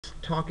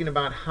talking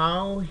about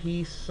how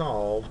he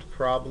solved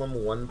problem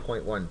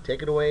 1.1.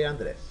 Take it away,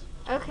 Andres.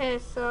 Okay,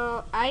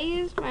 so I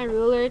used my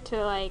ruler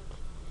to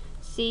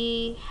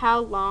see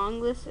how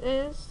long this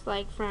is,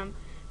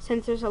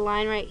 since there's a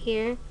line right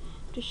here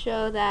to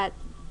show that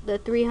the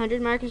 300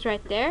 mark is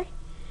right there,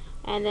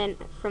 and then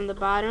from the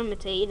bottom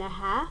it's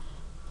 8.5.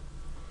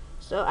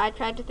 So I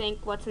tried to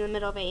think what's in the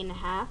middle of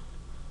 8.5,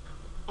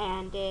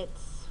 and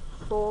it's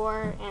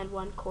 4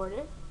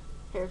 1/4,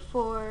 or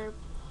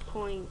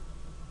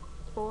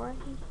 4.4, I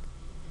think.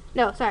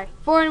 No, sorry,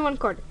 4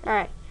 1/4. All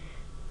right,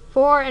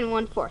 4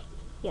 1/4.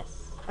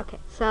 Yes. Okay,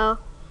 so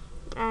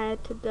I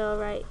had to go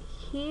right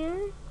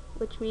here,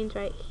 which means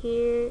right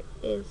here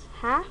is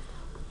half.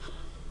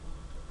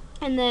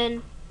 And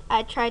then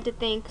I tried to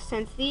think,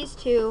 since these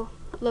two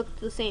looked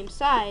the same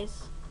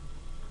size,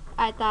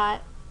 I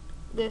thought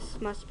this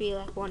must be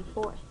like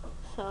 1/4.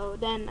 So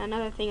then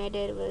another thing I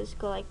did was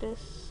go like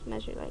this,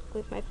 measure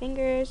with my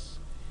fingers,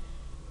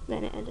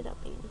 then it ended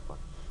up being 1/4.